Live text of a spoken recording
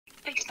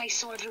my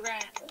sword of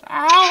wrath.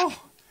 Ow!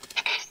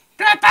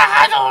 Greta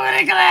has over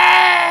the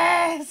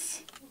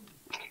glass!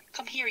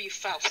 Come here, you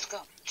foul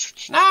scum.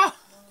 No!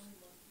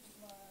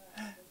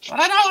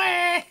 Run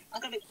away!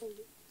 I'm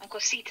gonna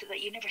see to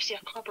that you never see a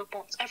cardboard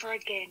box ever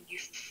again, you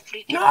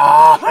freaking... No!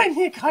 I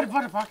need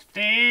cardboard box,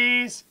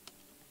 please!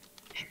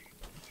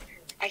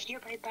 I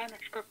hereby ban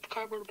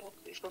cardboard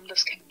boxes from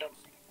this kingdom.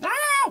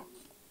 No!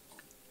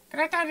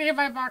 Greta, need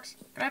my box.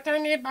 Greta,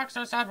 need box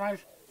to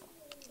survive.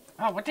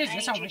 Oh, what is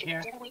this over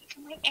here? Get away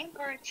from my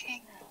emperor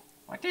king.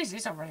 What is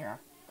this over here?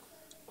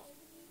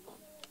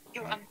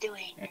 Your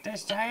undoing. It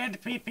is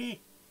giant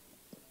pee-pee.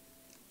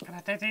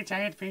 Greta, the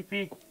giant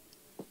pee-pee.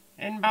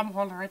 In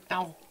bumhole right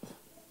now.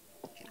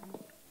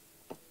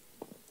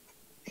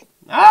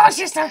 Oh,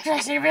 she's still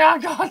chasing me. Oh,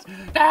 God.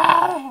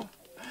 No!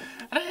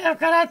 Leave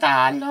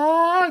Greta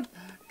alone.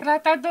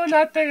 Greta, do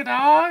nothing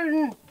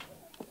wrong.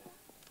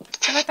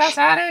 Greta,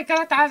 sorry.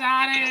 Greta,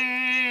 sorry.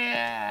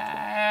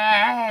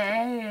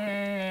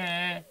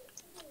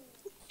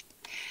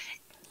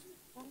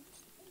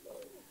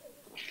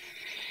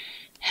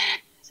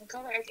 So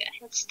go there, get a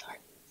head start.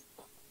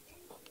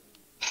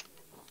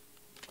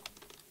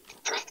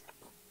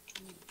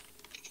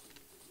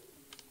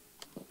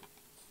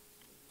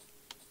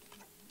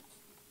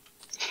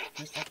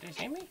 Who's that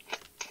chasing me?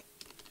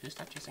 Who's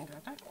that chasing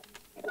Greta?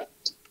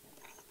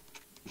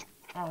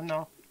 Oh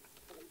no.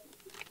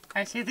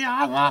 I see the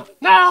armor!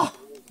 No!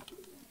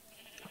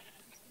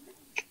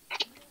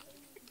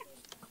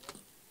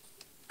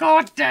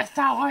 God death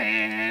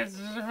is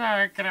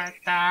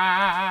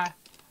Greta!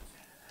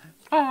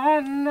 Oh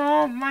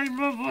no, my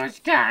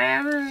babushka,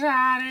 I'm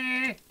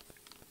sorry!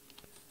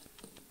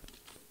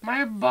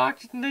 My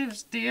box named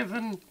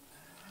Steven.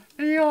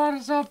 You're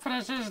so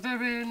precious to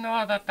me.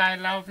 Know that I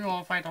love you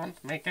if I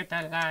don't make it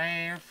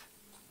alive.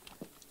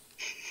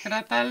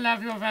 Greta, I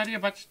love you very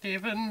much,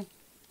 Steven.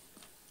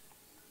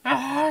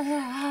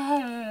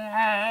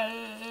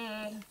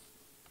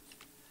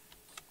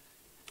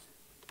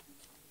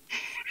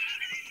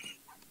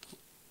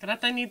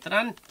 Greta, I need to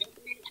run.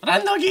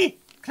 Run, doggy!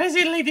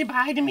 Crazy lady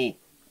behind me.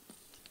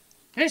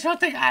 He's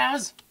shooting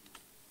arrows.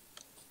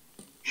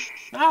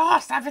 Oh,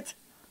 stop it.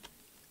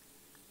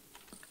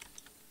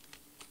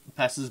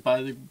 Passes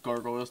by the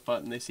gargoyle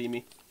spot and they see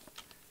me.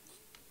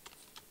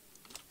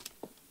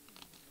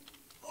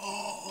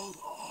 All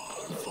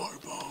on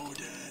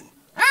foreboding.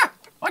 Ah!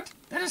 What?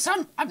 There is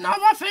some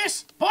abnormal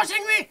face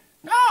pushing me!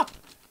 No!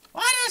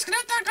 Where is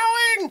Greta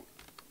going?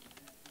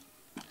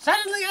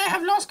 Suddenly I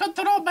have lost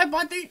control of my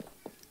body.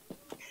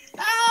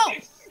 No!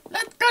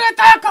 Let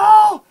Greta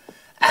go!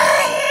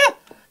 Ah!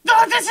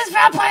 No, this is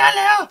vampire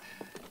lair!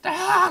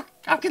 Ah!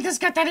 How can this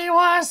get any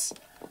worse?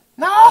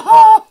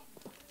 No!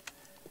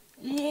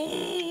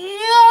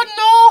 Oh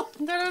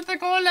no! There are the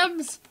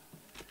golems!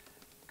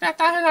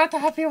 Greta, I'm not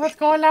happy with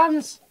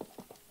golems.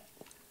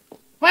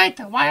 Wait,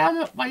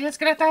 why is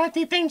Greta at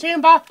the eating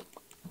chamber?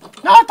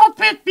 No, don't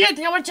be it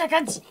here with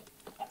chickens!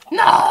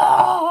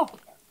 No!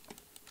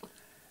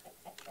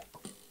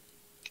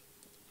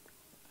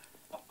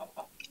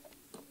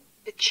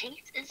 The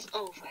chase is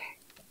over.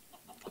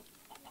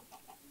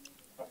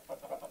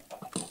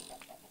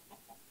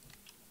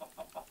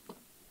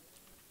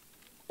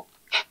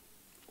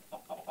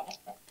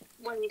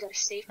 Well, you gotta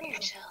save for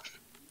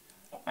yourself.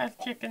 5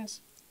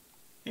 chickens.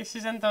 This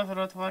isn't the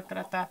road for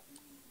Greta.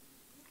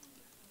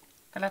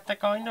 Greta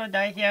going to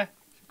die here.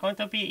 She's going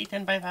to be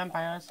eaten by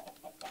vampires.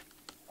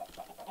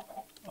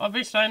 Or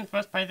be slain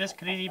first by this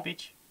crazy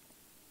bitch.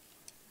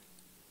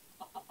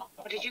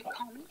 What did you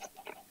call me?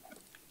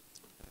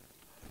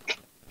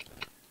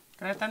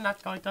 Greta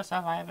not going to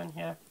survive in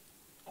here.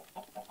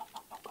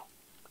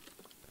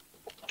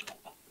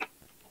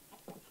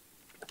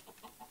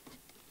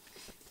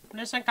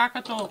 Listen,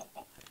 Kakatu.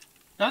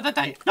 No, no,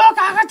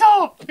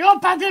 Kakatu! You're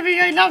abandoned me.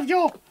 I love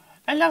you.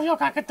 I love you,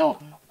 Kakatu.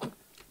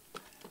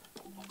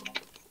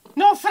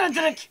 No,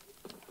 Frederick.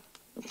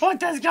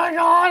 What is going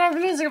on? I'm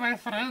losing my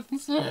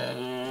friends.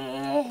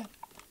 No,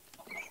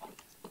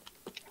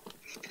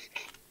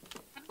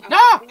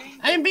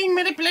 I'm being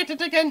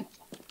manipulated again.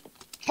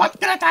 Put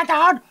Greta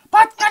down.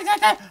 Put Greta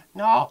down.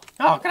 No,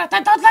 no,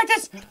 Greta, don't like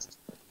this.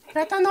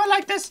 Greta, no,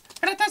 like this.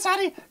 Greta,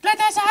 sorry.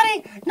 Greta,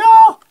 sorry.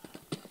 No.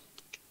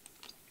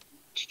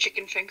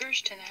 Chicken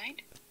fingers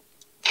tonight?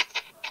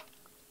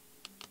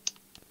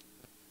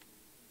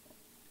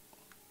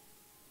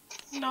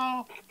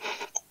 No.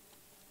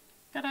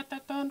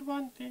 Greta, don't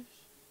want this.